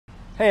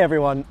Hey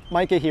everyone,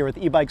 Micah here with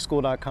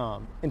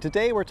EbikeSchool.com, and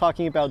today we're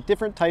talking about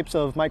different types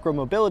of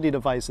micromobility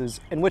devices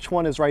and which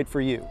one is right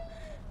for you.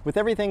 With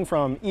everything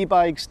from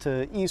e-bikes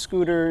to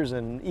e-scooters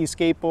and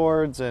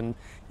e-skateboards and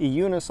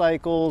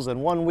e-unicycles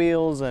and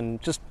one-wheels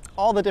and just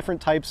all the different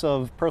types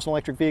of personal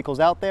electric vehicles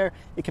out there,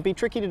 it can be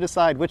tricky to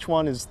decide which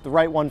one is the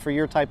right one for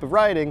your type of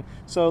riding,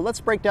 so let's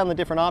break down the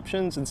different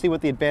options and see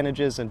what the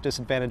advantages and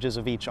disadvantages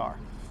of each are.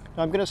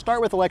 Now, I'm going to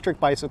start with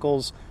electric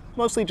bicycles,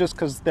 mostly just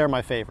because they're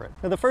my favorite.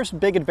 Now, the first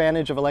big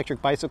advantage of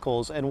electric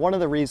bicycles, and one of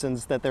the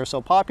reasons that they're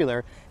so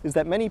popular, is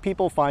that many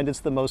people find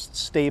it's the most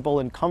stable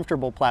and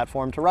comfortable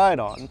platform to ride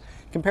on.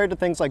 Compared to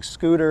things like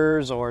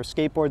scooters or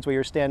skateboards where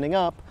you're standing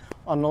up,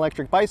 on an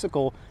electric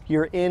bicycle,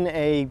 you're in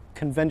a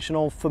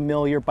conventional,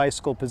 familiar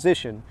bicycle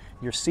position.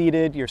 You're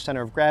seated, your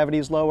center of gravity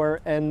is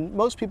lower, and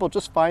most people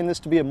just find this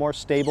to be a more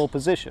stable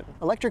position.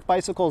 Electric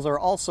bicycles are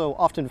also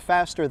often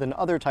faster than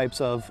other types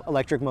of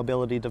electric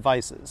mobility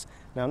devices.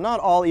 Now,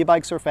 not all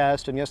e-bikes are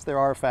fast, and yes, there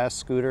are fast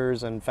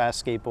scooters and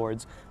fast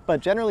skateboards,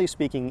 but generally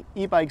speaking,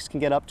 e-bikes can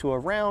get up to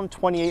around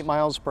 28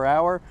 miles per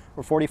hour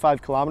or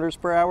 45 kilometers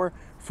per hour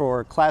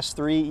for Class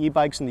 3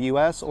 e-bikes in the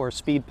US or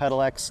Speed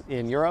Pedal X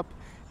in Europe.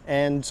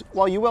 And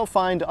while you will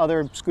find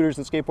other scooters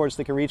and skateboards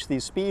that can reach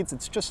these speeds,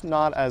 it's just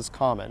not as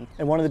common.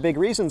 And one of the big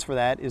reasons for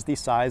that is the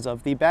size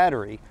of the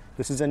battery.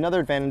 This is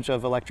another advantage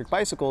of electric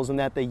bicycles in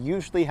that they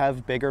usually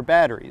have bigger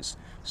batteries.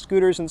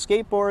 Scooters and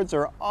skateboards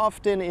are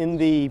often in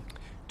the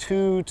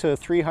 2 to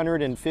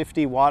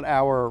 350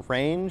 watt-hour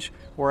range,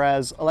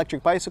 whereas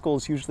electric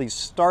bicycles usually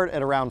start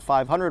at around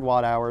 500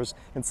 watt-hours,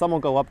 and some will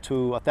go up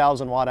to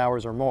 1,000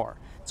 watt-hours or more.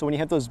 So when you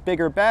have those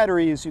bigger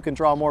batteries, you can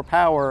draw more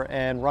power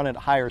and run at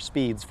higher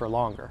speeds for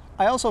longer.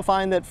 I also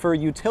find that for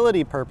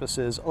utility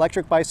purposes,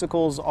 electric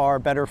bicycles are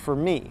better for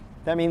me.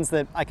 That means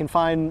that I can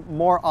find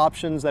more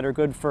options that are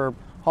good for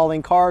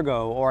hauling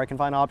cargo, or I can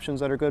find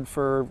options that are good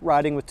for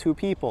riding with two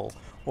people,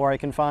 or I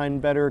can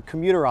find better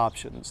commuter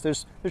options.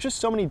 There's just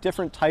so many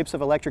different types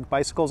of electric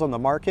bicycles on the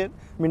market.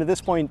 I mean, at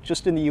this point,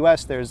 just in the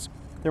US,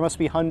 there must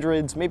be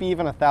hundreds, maybe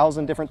even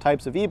 1,000 different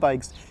types of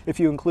e-bikes if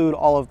you include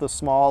all of the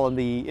small and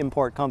the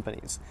import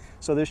companies.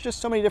 So there's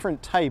just so many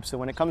different types, and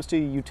when it comes to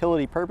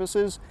utility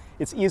purposes,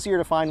 it's easier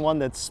to find one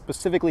that's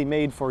specifically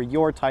made for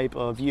your type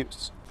of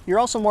use. You're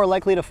also more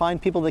likely to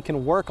find people that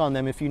can work on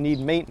them if you need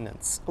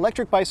maintenance.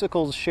 Electric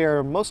bicycles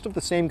share most of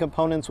the same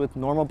components with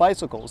normal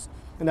bicycles,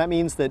 and that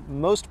means that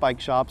most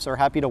bike shops are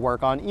happy to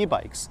work on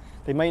e-bikes.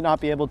 They might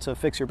not be able to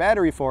fix your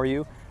battery for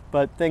you,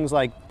 but things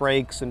like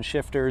brakes and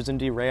shifters and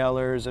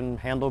derailleurs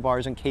and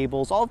handlebars and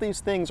cables, all of these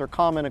things are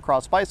common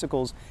across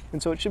bicycles,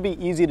 and so it should be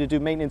easy to do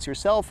maintenance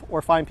yourself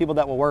or find people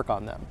that will work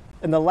on them.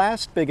 And the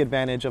last big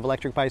advantage of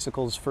electric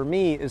bicycles for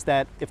me is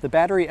that if the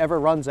battery ever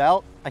runs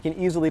out, I can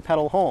easily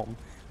pedal home.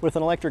 With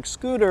an electric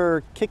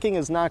scooter, kicking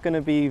is not going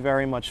to be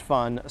very much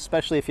fun,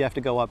 especially if you have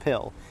to go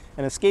uphill.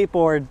 And a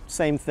skateboard,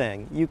 same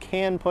thing. You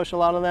can push a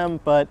lot of them,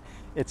 but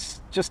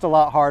it's just a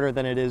lot harder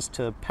than it is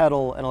to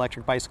pedal an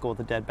electric bicycle with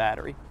a dead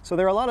battery. So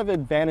there are a lot of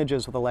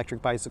advantages with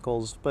electric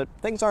bicycles, but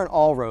things aren't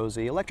all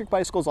rosy. Electric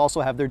bicycles also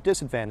have their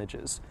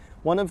disadvantages.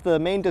 One of the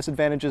main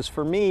disadvantages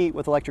for me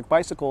with electric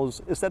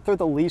bicycles is that they're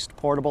the least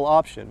portable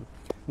option.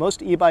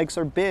 Most e-bikes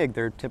are big,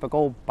 they're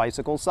typical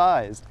bicycle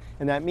size,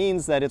 and that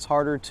means that it's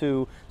harder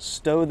to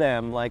stow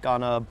them like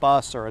on a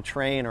bus or a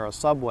train or a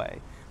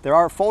subway. There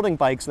are folding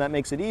bikes and that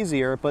makes it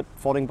easier, but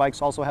folding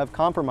bikes also have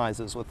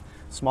compromises with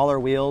smaller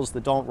wheels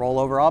that don't roll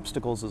over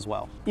obstacles as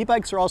well.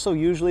 E-bikes are also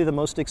usually the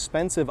most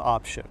expensive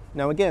option.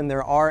 Now again,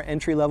 there are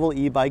entry-level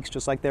e-bikes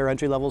just like there are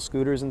entry-level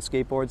scooters and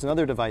skateboards and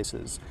other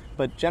devices,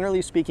 but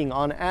generally speaking,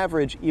 on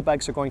average,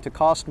 e-bikes are going to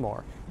cost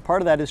more.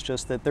 Part of that is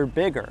just that they're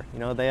bigger. You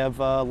know, they have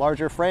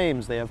larger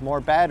frames, they have more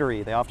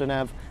battery, they often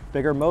have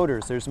bigger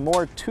motors. There's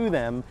more to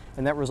them,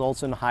 and that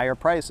results in higher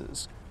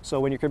prices. So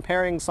when you're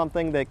comparing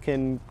something that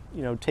can,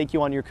 take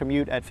you on your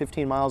commute at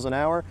 15 miles an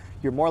hour,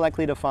 you're more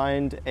likely to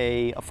find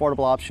an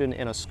affordable option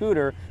in a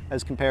scooter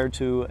as compared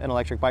to an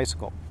electric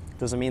bicycle.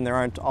 Doesn't mean there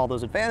aren't all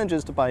those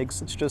advantages to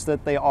bikes, it's just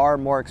that they are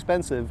more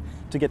expensive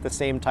to get the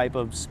same type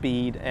of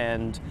speed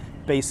and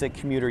basic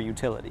commuter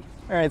utility.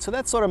 All right, so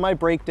that's sort of my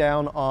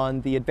breakdown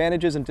on the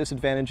advantages and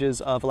disadvantages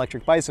of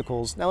electric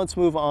bicycles. Now let's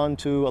move on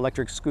to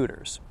electric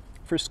scooters.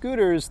 For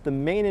scooters, the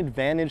main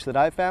advantage that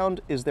I've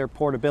found is their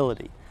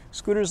portability.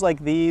 Scooters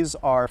like these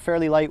are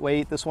fairly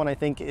lightweight. This one I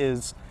think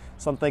is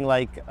something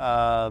like in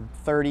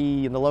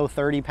the low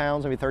 30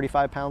 pounds, maybe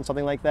 35 pounds,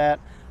 something like that.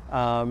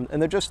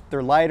 And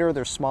they're lighter,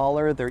 they're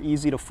smaller, they're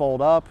easy to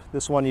fold up.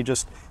 This one you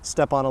just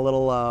step on a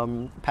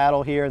little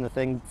paddle here and the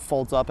thing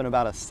folds up in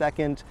about a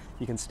second.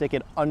 You can stick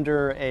it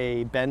under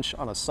a bench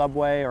on a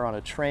subway or on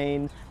a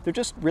train. They're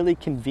just really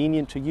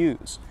convenient to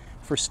use.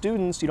 For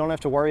students, you don't have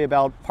to worry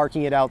about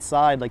parking it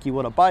outside like you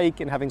would a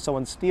bike and having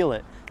someone steal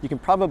it. You can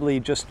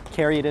probably just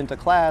carry it into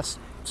class,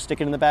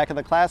 stick it in the back of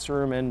the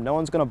classroom, and no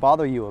one's going to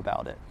bother you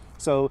about it.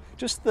 So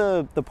just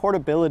the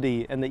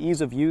portability and the ease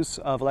of use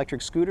of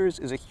electric scooters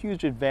is a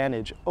huge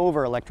advantage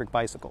over electric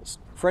bicycles.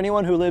 For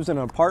anyone who lives in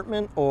an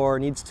apartment or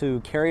needs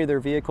to carry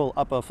their vehicle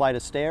up a flight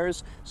of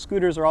stairs,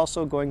 scooters are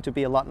also going to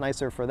be a lot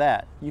nicer for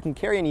that. You can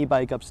carry an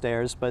e-bike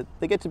upstairs, but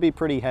they get to be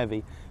pretty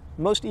heavy.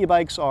 Most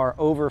e-bikes are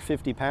over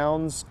 50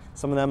 pounds.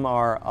 Some of them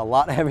are a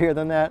lot heavier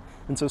than that.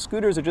 And so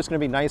scooters are just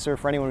going to be nicer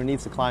for anyone who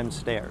needs to climb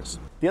stairs.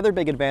 The other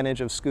big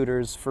advantage of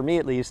scooters, for me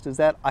at least, is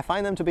that I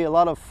find them to be a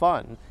lot of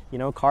fun. You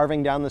know,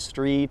 carving down the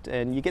street,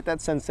 and you get that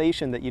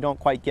sensation that you don't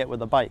quite get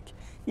with a bike.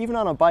 Even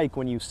on a bike,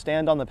 when you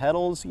stand on the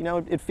pedals, you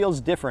know, it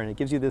feels different. It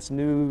gives you this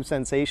new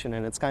sensation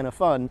and it's kind of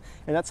fun.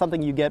 And that's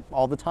something you get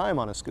all the time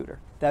on a scooter.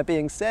 That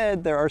being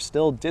said, there are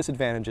still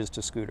disadvantages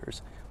to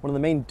scooters. One of the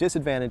main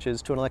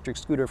disadvantages to an electric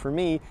scooter for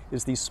me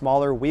is the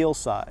smaller wheel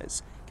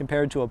size.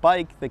 Compared to a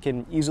bike that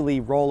can easily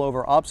roll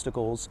over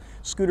obstacles,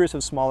 scooters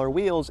have smaller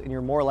wheels and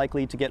you're more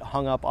likely to get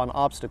hung up on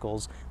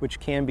obstacles, which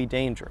can be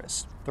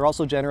dangerous. They're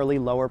also generally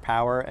lower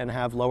power and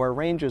have lower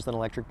ranges than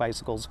electric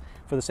bicycles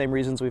for the same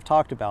reasons we've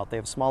talked about. They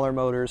have smaller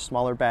motors,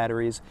 smaller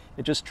batteries.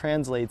 It just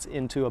translates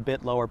into a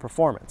bit lower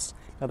performance.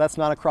 Now that's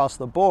not across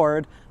the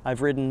board.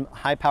 I've ridden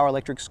high power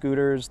electric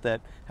scooters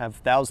that have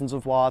thousands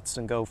of watts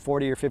and go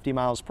 40 or 50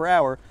 miles per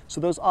hour, so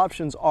those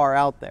options are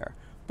out there.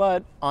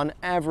 But on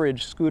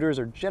average, scooters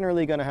are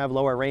generally going to have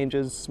lower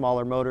ranges,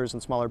 smaller motors,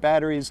 and smaller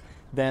batteries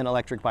than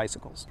electric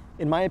bicycles.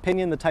 In my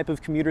opinion, the type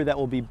of commuter that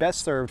will be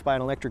best served by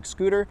an electric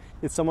scooter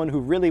is someone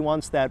who really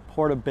wants that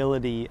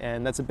portability,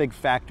 and that's a big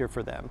factor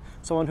for them.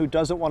 Someone who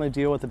doesn't want to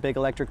deal with a big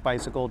electric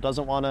bicycle,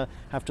 doesn't want to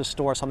have to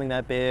store something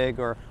that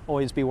big, or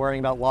always be worrying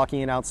about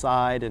locking it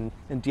outside and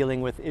dealing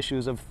with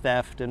issues of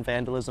theft and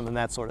vandalism and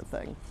that sort of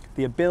thing.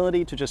 The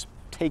ability to just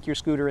take your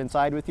scooter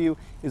inside with you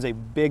is a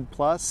big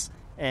plus.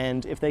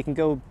 And if they can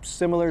go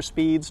similar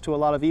speeds to a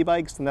lot of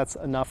e-bikes, then that's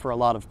enough for a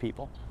lot of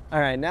people. All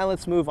right, now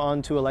let's move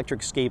on to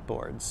electric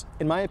skateboards.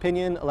 In my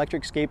opinion,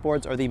 electric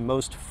skateboards are the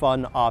most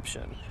fun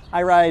option.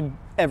 I ride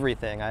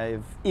everything. I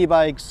have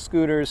e-bikes,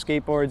 scooters,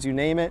 skateboards, you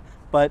name it,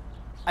 but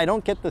I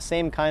don't get the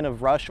same kind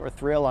of rush or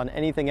thrill on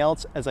anything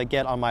else as I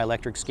get on my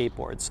electric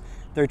skateboards.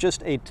 They're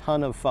just a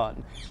ton of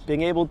fun.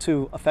 Being able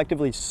to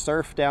effectively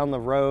surf down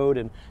the road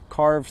and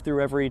carve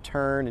through every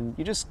turn, and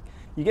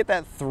you get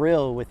that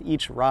thrill with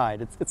each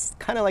ride. It's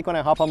kind of like when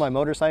I hop on my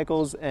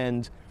motorcycles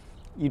and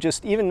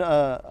even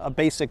a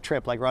basic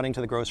trip like running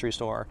to the grocery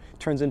store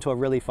turns into a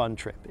really fun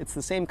trip. It's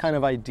the same kind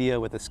of idea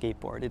with a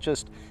skateboard. It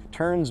just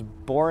turns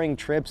boring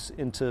trips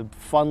into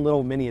fun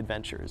little mini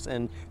adventures.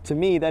 And to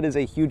me, that is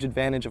a huge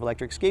advantage of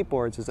electric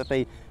skateboards, is that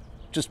they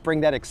just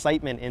bring that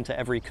excitement into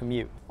every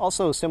commute.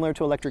 Also, similar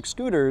to electric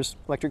scooters,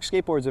 electric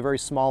skateboards are very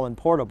small and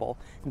portable.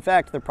 In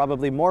fact, they're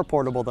probably more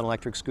portable than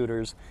electric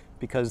scooters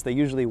because they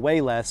usually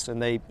weigh less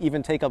and they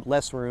even take up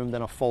less room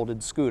than a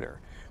folded scooter.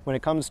 When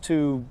it comes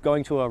to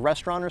going to a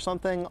restaurant or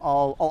something,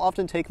 I'll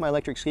often take my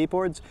electric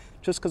skateboards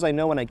just because I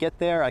know when I get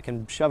there, I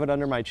can shove it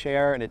under my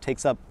chair and it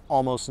takes up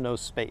almost no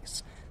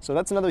space. So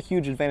that's another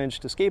huge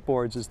advantage to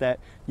skateboards, is that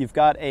you've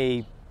got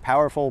a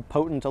powerful,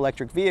 potent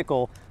electric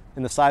vehicle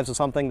in the size of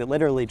something that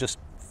literally just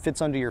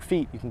fits under your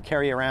feet. You can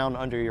carry around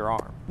under your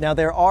arm. Now,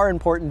 there are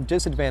important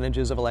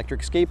disadvantages of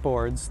electric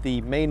skateboards,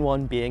 the main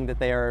one being that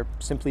they are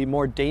simply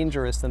more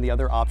dangerous than the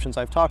other options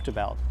I've talked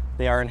about.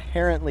 They are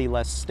inherently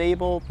less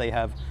stable, they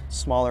have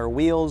smaller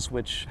wheels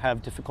which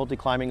have difficulty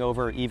climbing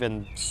over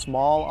even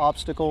small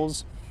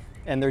obstacles,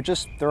 and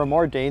they're a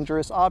more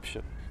dangerous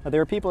option. Now,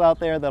 there are people out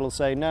there that'll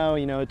say, no,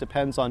 it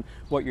depends on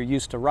what you're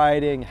used to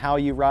riding, how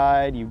you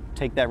ride, you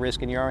take that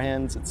risk in your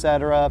hands,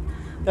 etc.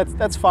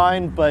 That's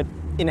fine, but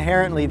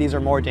inherently these are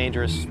more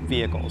dangerous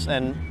vehicles.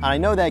 And I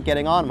know that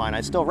getting on mine.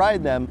 I still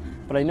ride them,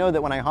 but I know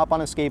that when I hop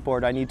on a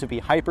skateboard, I need to be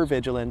hyper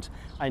vigilant.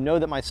 I know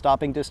that my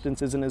stopping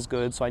distance isn't as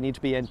good, so I need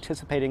to be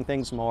anticipating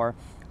things more.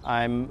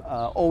 I'm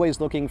always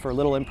looking for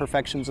little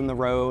imperfections in the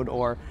road,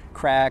 or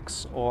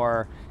cracks,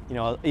 or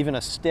even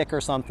a stick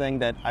or something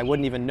that I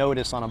wouldn't even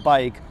notice on a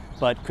bike,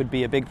 but could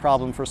be a big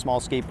problem for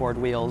small skateboard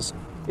wheels.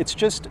 It's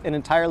just an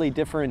entirely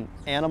different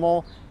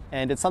animal,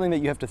 and it's something that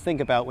you have to think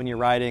about when you're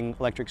riding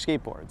electric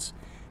skateboards.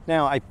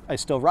 Now, I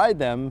still ride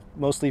them,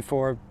 mostly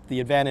for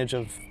the advantage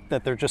of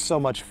that they're just so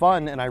much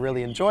fun and I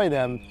really enjoy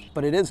them,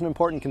 but it is an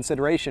important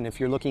consideration if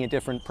you're looking at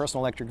different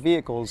personal electric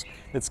vehicles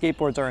that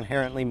skateboards are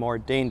inherently more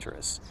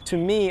dangerous. To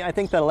me, I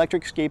think that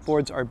electric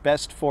skateboards are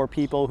best for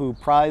people who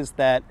prize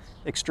that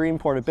extreme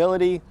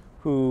portability,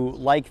 who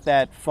like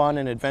that fun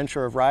and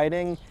adventure of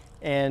riding,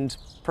 and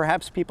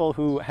perhaps people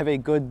who have a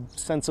good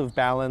sense of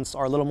balance,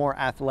 are a little more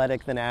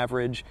athletic than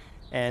average,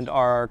 and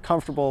are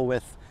comfortable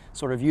with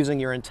sort of using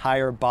your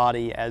entire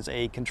body as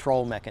a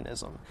control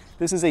mechanism.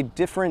 This is a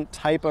different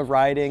type of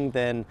riding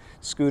than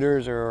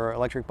scooters or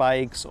electric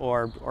bikes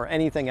or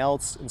anything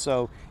else. And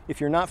so if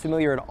you're not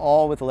familiar at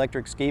all with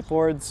electric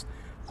skateboards,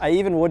 I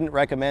even wouldn't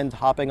recommend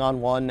hopping on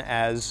one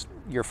as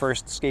your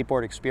first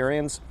skateboard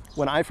experience.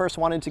 When I first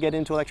wanted to get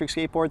into electric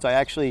skateboards, I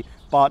actually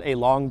bought a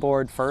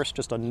longboard first,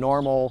 just a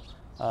normal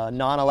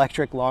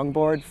non-electric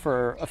longboard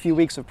for a few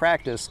weeks of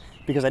practice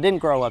because I didn't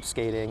grow up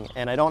skating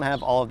and I don't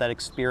have all of that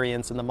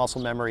experience and the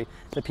muscle memory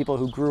that people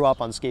who grew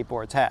up on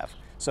skateboards have.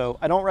 So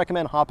I don't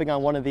recommend hopping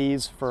on one of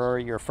these for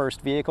your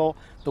first vehicle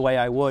the way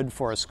I would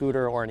for a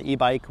scooter or an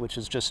e-bike, which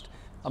is just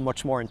a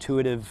much more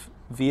intuitive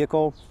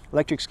vehicle.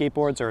 Electric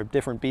skateboards are a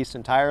different beast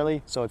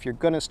entirely. So if you're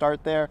going to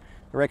start there,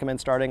 I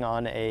recommend starting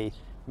on a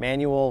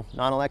manual,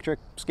 non-electric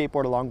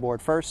skateboard or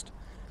longboard first.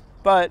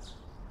 But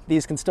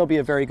these can still be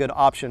a very good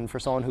option for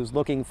someone who's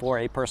looking for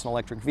a personal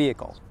electric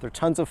vehicle. They're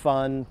tons of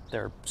fun,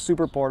 they're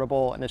super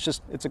portable, and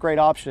it's a great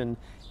option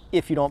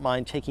if you don't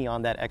mind taking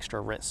on that extra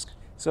risk.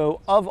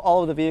 So of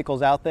all of the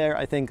vehicles out there,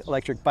 I think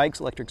electric bikes,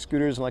 electric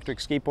scooters, and electric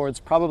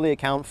skateboards probably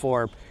account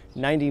for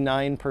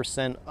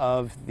 99%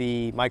 of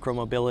the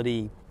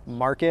micromobility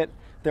market.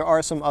 There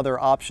are some other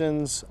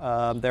options.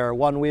 There are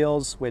one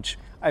wheels, which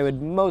I would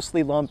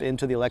mostly lump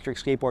into the electric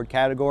skateboard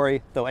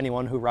category, though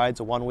anyone who rides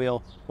a one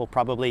wheel will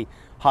probably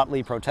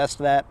hotly protest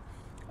that.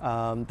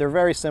 They're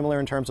very similar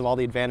in terms of all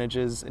the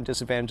advantages and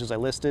disadvantages I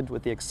listed,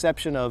 with the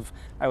exception of,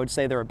 I would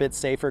say they're a bit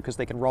safer because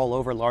they can roll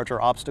over larger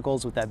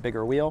obstacles with that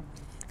bigger wheel.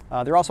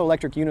 They're also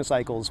electric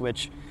unicycles,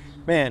 which,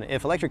 man,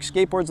 if electric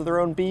skateboards are their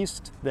own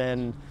beast,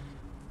 then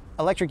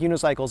electric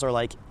unicycles are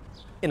like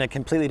in a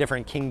completely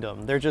different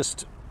kingdom.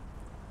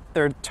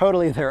 They're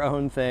totally their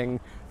own thing.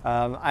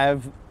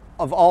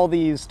 Of all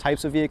these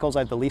types of vehicles, I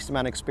have the least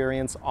amount of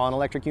experience on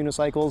electric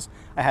unicycles.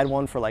 I had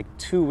one for like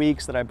 2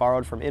 weeks that I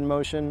borrowed from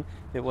InMotion.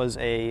 It was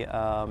a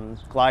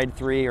Glide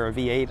 3 or a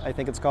V8, I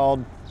think it's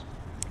called.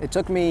 It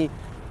took me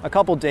a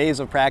couple days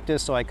of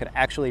practice so I could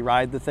actually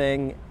ride the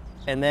thing.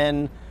 And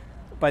then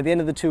by the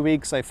end of the 2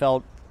 weeks, I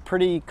felt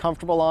pretty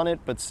comfortable on it,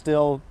 but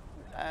still,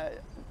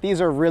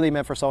 these are really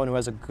meant for someone who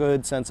has a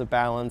good sense of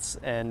balance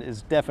and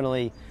is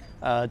definitely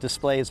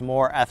displays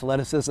more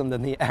athleticism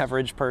than the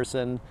average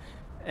person,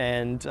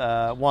 and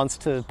wants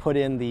to put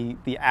in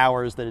the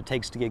hours that it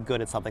takes to get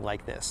good at something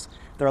like this.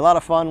 They're a lot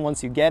of fun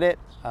once you get it.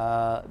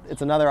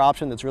 It's another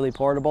option that's really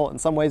portable. In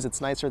some ways it's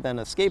nicer than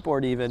a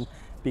skateboard even,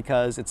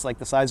 because it's like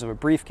the size of a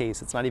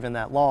briefcase. It's not even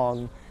that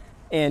long,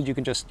 and you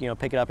can just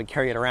pick it up and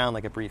carry it around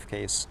like a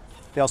briefcase.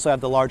 They also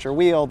have the larger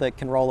wheel that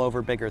can roll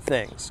over bigger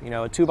things. A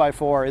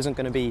 2x4 isn't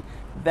going to be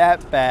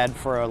that bad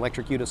for an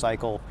electric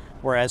unicycle,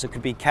 whereas it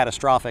could be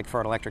catastrophic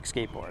for an electric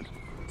skateboard.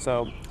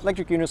 So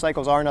electric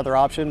unicycles are another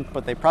option,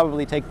 but they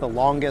probably take the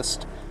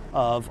longest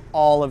of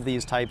all of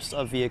these types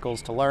of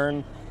vehicles to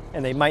learn,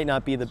 and they might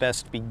not be the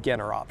best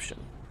beginner option.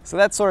 So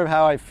that's sort of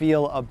how I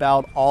feel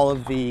about all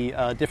of the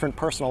different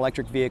personal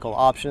electric vehicle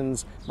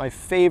options. My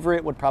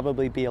favorite would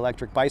probably be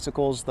electric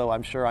bicycles, though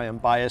I'm sure I am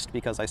biased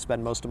because I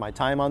spend most of my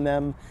time on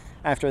them.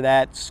 After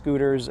that,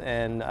 scooters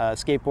and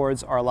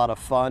skateboards are a lot of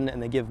fun,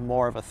 and they give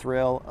more of a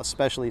thrill,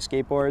 especially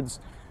skateboards.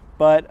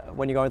 But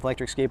when you go with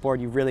electric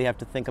skateboard, you really have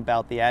to think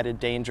about the added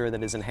danger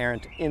that is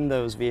inherent in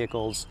those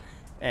vehicles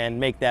and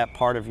make that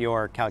part of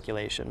your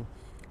calculation.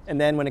 And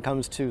then when it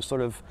comes to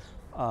sort of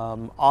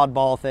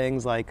oddball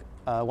things like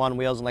one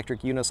wheels and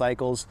electric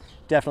unicycles,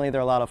 definitely they're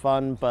a lot of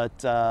fun, but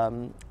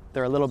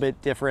they're a little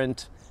bit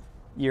different.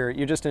 You're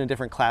just in a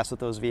different class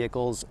with those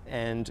vehicles,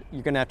 and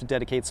you're going to have to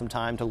dedicate some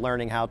time to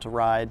learning how to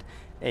ride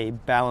a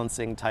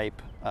balancing type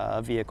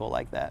vehicle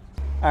like that.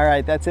 All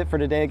right, that's it for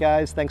today,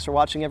 guys. Thanks for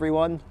watching,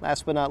 everyone.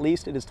 Last but not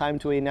least, it is time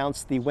to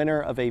announce the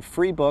winner of a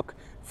free book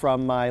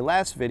from my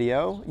last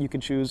video. You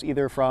can choose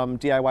either from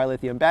DIY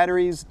Lithium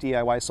Batteries,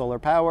 DIY Solar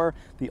Power,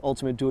 the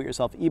Ultimate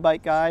Do-It-Yourself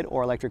E-Bike Guide,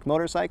 or Electric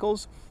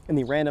Motorcycles. And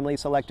the randomly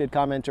selected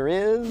commenter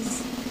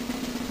is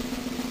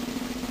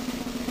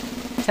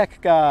Tech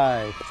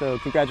Guy. So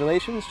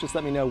congratulations. Just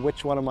let me know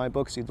which one of my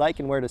books you'd like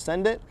and where to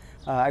send it.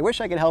 I wish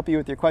I could help you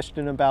with your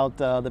question about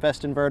the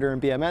best inverter and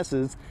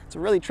BMSs. It's a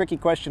really tricky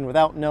question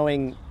without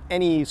knowing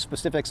any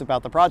specifics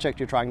about the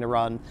project you're trying to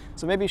run.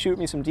 So maybe shoot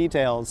me some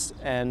details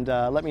and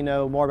let me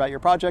know more about your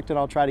project, and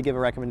I'll try to give a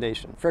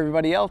recommendation. For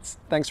everybody else,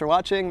 thanks for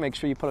watching. Make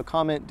sure you put a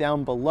comment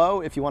down below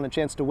if you want a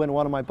chance to win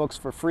one of my books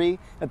for free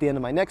at the end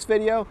of my next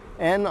video,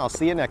 and I'll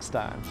see you next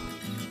time.